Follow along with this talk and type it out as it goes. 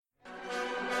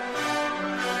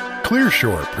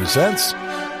Clearshore presents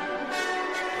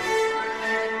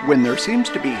When There Seems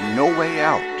to Be No Way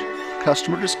Out,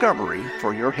 Customer Discovery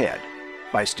for Your Head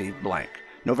by Steve Blank,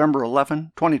 November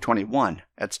 11, 2021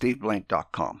 at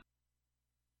steveblank.com.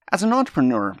 As an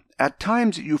entrepreneur, at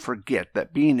times you forget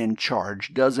that being in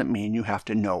charge doesn't mean you have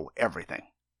to know everything.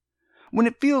 When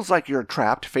it feels like you're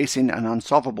trapped facing an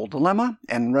unsolvable dilemma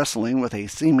and wrestling with a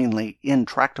seemingly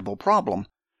intractable problem,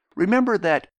 remember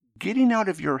that getting out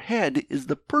of your head is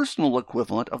the personal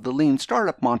equivalent of the lean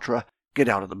startup mantra, get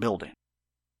out of the building.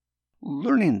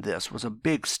 Learning this was a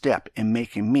big step in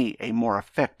making me a more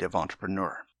effective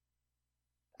entrepreneur.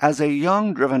 As a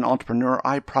young, driven entrepreneur,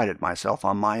 I prided myself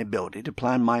on my ability to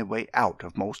plan my way out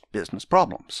of most business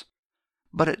problems.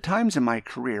 But at times in my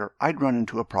career, I'd run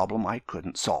into a problem I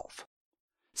couldn't solve.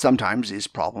 Sometimes these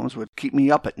problems would keep me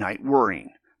up at night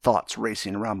worrying, thoughts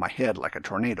racing around my head like a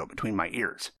tornado between my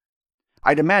ears.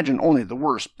 I'd imagine only the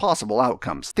worst possible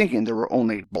outcomes, thinking there were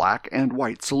only black and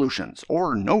white solutions,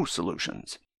 or no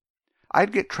solutions.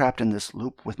 I'd get trapped in this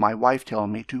loop with my wife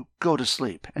telling me to go to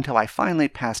sleep until I finally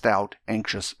passed out,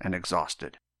 anxious and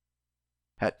exhausted.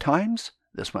 At times,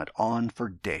 this went on for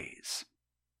days.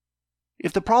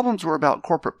 If the problems were about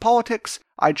corporate politics,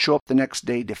 I'd show up the next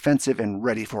day defensive and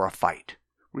ready for a fight.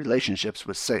 Relationships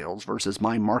with sales versus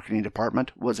my marketing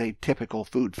department was a typical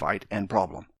food fight and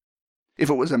problem. If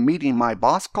it was a meeting my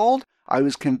boss called, I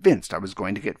was convinced I was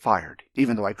going to get fired,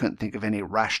 even though I couldn't think of any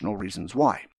rational reasons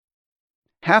why.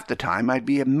 Half the time, I'd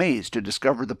be amazed to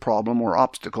discover the problem or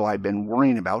obstacle I'd been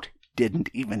worrying about didn't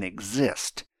even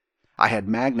exist. I had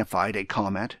magnified a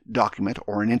comment, document,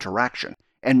 or an interaction,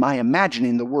 and my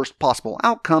imagining the worst possible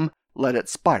outcome let it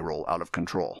spiral out of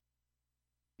control.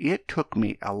 It took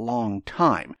me a long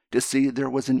time to see there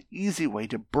was an easy way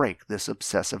to break this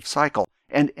obsessive cycle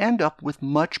and end up with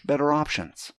much better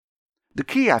options. The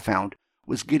key, I found,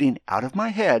 was getting out of my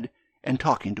head and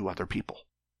talking to other people.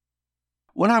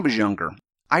 When I was younger,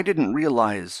 I didn't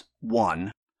realize,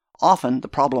 1, often the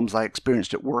problems I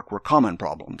experienced at work were common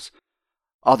problems.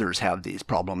 Others have these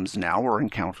problems now or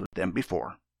encountered them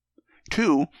before.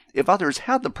 2, if others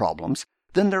had the problems,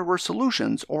 then there were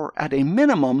solutions, or at a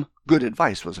minimum, good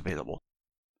advice was available.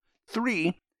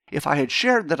 3, if I had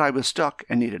shared that I was stuck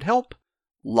and needed help,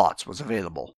 lots was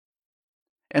available.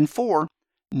 And 4,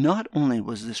 not only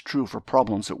was this true for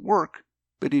problems at work,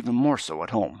 but even more so at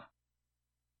home.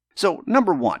 So,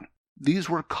 number 1, these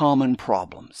were common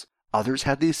problems. Others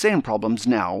had these same problems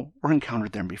now or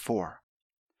encountered them before.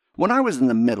 When I was in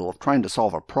the middle of trying to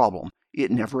solve a problem,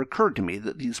 it never occurred to me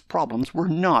that these problems were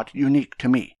not unique to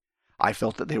me. I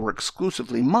felt that they were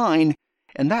exclusively mine,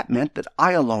 and that meant that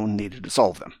I alone needed to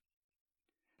solve them.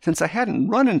 Since I hadn't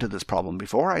run into this problem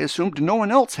before, I assumed no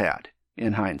one else had.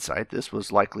 In hindsight, this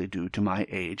was likely due to my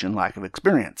age and lack of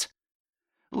experience.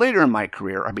 Later in my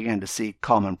career, I began to see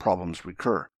common problems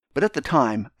recur, but at the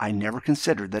time, I never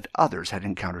considered that others had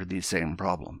encountered these same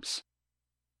problems.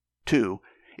 2,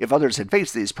 if others had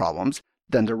faced these problems,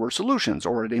 then there were solutions,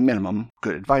 or at a minimum,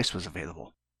 good advice was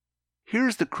available.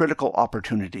 Here's the critical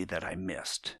opportunity that I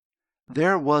missed.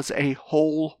 There was a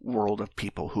whole world of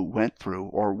people who went through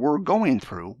or were going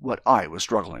through what I was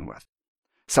struggling with.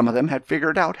 Some of them had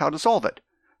figured out how to solve it.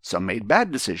 Some made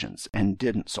bad decisions and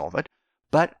didn't solve it,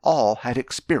 but all had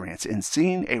experience in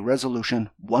seeing a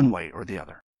resolution one way or the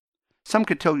other. Some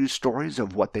could tell you stories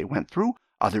of what they went through,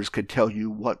 others could tell you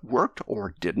what worked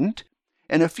or didn't,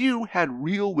 and a few had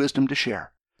real wisdom to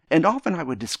share. And often I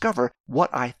would discover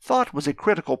what I thought was a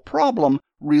critical problem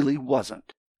really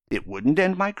wasn't. It wouldn't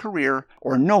end my career,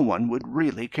 or no one would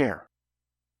really care.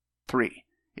 3,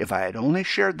 if I had only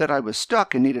shared that I was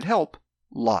stuck and needed help,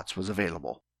 lots was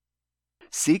available.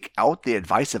 Seek out the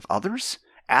advice of others?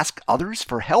 Ask others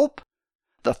for help?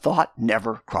 The thought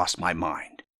never crossed my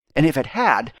mind. And if it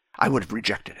had, I would have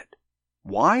rejected it.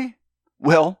 Why?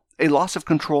 Well, a loss of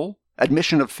control,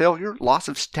 admission of failure, loss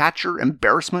of stature,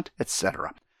 embarrassment,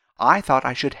 etc. I thought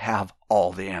I should have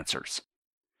all the answers.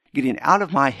 Getting out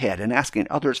of my head and asking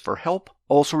others for help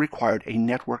also required a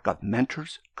network of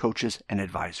mentors, coaches, and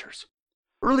advisors.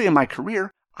 Early in my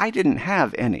career, I didn't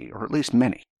have any, or at least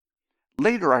many.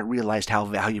 Later, I realized how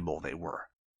valuable they were.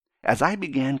 As I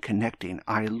began connecting,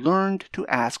 I learned to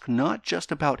ask not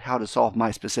just about how to solve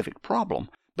my specific problem,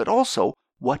 but also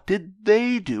what did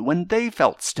they do when they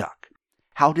felt stuck?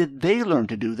 How did they learn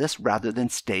to do this rather than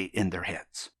stay in their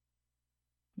heads?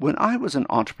 When I was an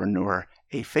entrepreneur,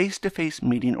 a face-to-face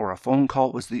meeting or a phone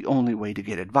call was the only way to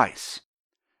get advice.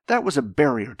 That was a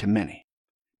barrier to many.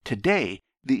 Today,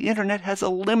 the internet has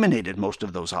eliminated most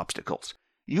of those obstacles.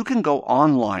 You can go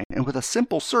online and with a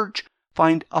simple search,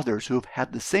 find others who have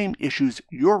had the same issues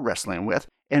you're wrestling with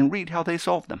and read how they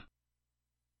solve them.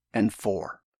 and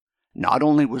 4. Not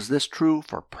only was this true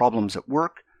for problems at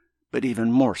work, but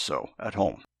even more so at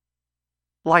home.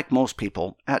 Like most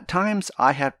people, at times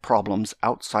I had problems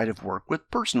outside of work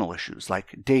with personal issues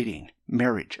like dating,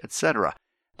 marriage, etc.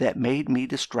 that made me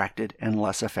distracted and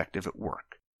less effective at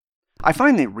work. I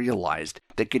finally realized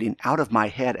that getting out of my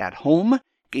head at home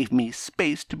gave me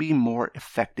space to be more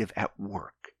effective at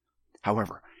work.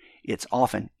 However, it's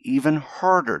often even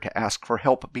harder to ask for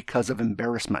help because of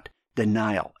embarrassment,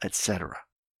 denial, etc.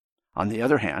 On the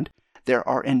other hand, there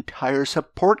are entire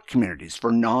support communities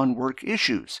for non-work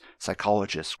issues,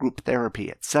 psychologists, group therapy,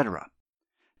 etc.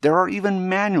 There are even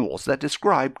manuals that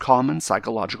describe common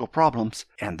psychological problems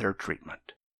and their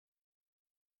treatment.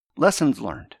 Lessons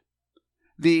learned.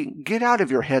 The get out of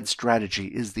your head strategy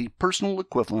is the personal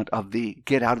equivalent of the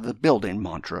get out of the building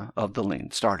mantra of the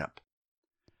lean startup.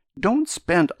 Don't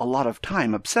spend a lot of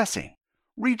time obsessing.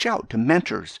 Reach out to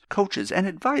mentors, coaches, and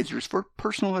advisors for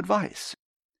personal advice.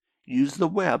 Use the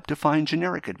web to find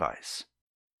generic advice.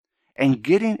 And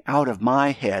getting out of my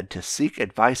head to seek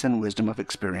advice and wisdom of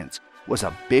experience was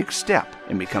a big step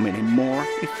in becoming a more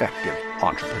effective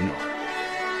entrepreneur.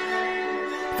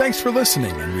 Thanks for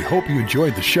listening, and we hope you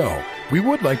enjoyed the show. We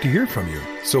would like to hear from you,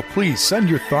 so please send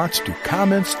your thoughts to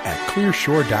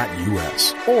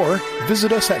comments@clearshore.us or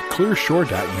visit us at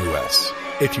clearshore.us.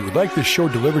 If you would like this show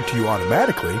delivered to you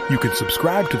automatically, you can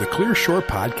subscribe to the Clear Shore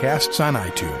podcasts on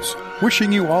iTunes.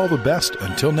 Wishing you all the best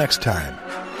until next time.